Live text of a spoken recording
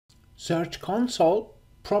Search console,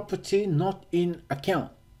 property not in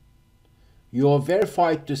account. You are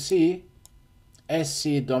verified to see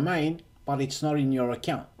SC domain, but it's not in your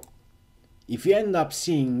account. If you end up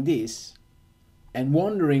seeing this and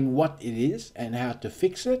wondering what it is and how to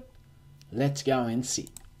fix it, let's go and see.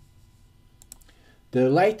 The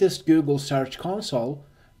latest Google Search Console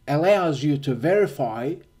allows you to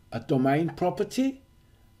verify a domain property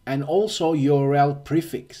and also URL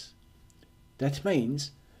prefix. That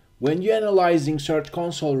means when you're analyzing Search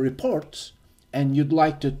Console reports and you'd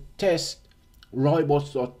like to test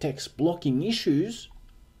robots.txt blocking issues,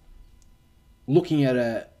 looking at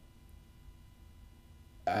a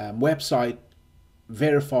website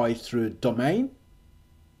verified through domain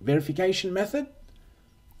verification method,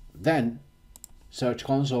 then Search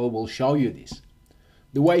Console will show you this.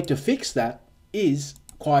 The way to fix that is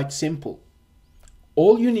quite simple.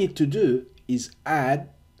 All you need to do is add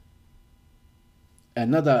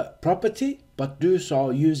another property, but do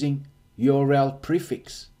so using URL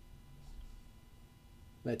prefix.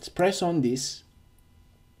 Let's press on this.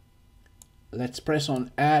 Let's press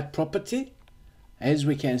on add property. As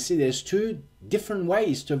we can see, there's two different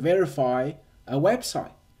ways to verify a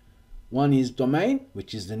website. One is domain,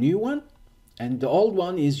 which is the new one, and the old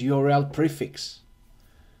one is URL prefix.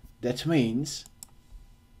 That means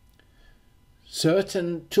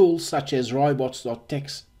certain tools such as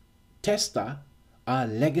robots.txt tester are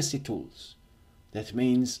legacy tools. That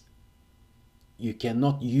means you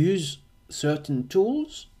cannot use certain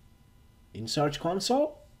tools in Search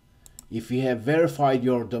Console if you have verified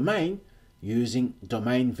your domain using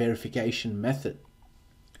domain verification method.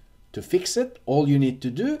 To fix it, all you need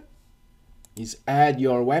to do is add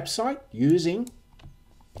your website using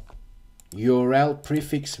URL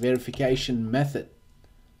prefix verification method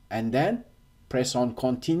and then press on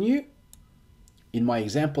continue. In my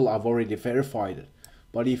example, I've already verified it.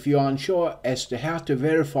 But if you're unsure as to how to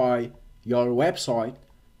verify your website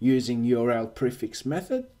using URL prefix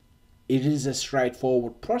method, it is a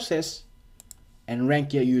straightforward process, and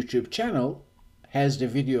Rankia YouTube channel has the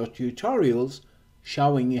video tutorials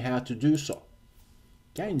showing you how to do so.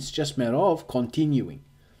 Okay, it's just a matter of continuing.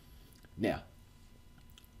 Now,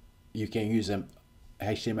 you can use a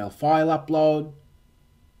HTML file upload,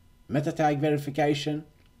 meta tag verification,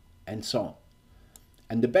 and so on.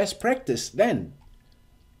 And the best practice then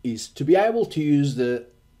is to be able to use the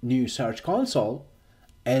new Search Console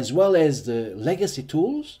as well as the legacy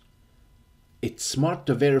tools. It's smart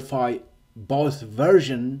to verify both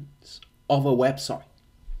versions of a website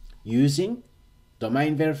using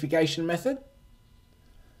domain verification method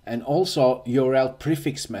and also URL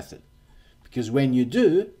prefix method. Because when you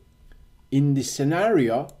do, in this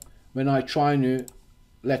scenario, when I try to,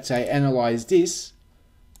 let's say, analyze this,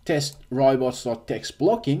 test robots.txt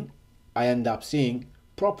blocking, I end up seeing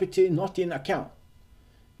property not in account.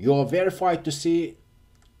 You're verified to see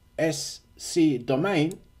SC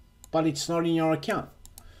domain, but it's not in your account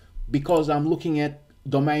because I'm looking at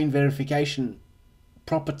domain verification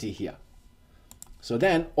property here. So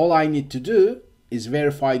then all I need to do is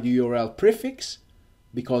verify the URL prefix,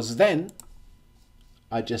 because then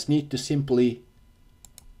I just need to simply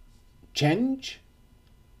change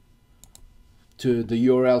to the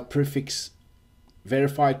URL prefix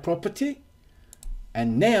verified property,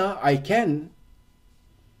 and now I can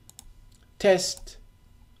test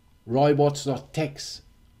robots.txt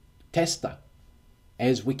tester,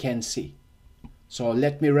 as we can see. So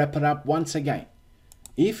let me wrap it up once again.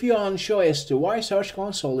 If you're unsure as to why Search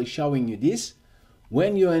Console is showing you this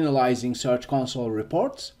when you're analyzing Search Console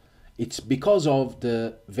reports, it's because of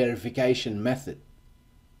the verification method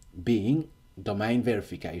being domain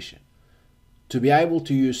verification. To be able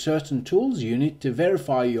to use certain tools, you need to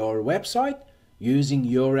verify your website using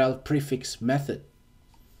URL prefix method.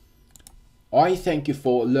 I thank you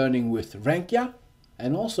for learning with Rankia,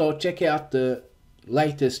 and also check out the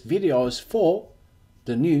latest videos for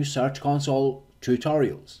the new Search Console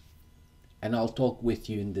tutorials. And I'll talk with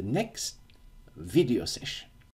you in the next video session.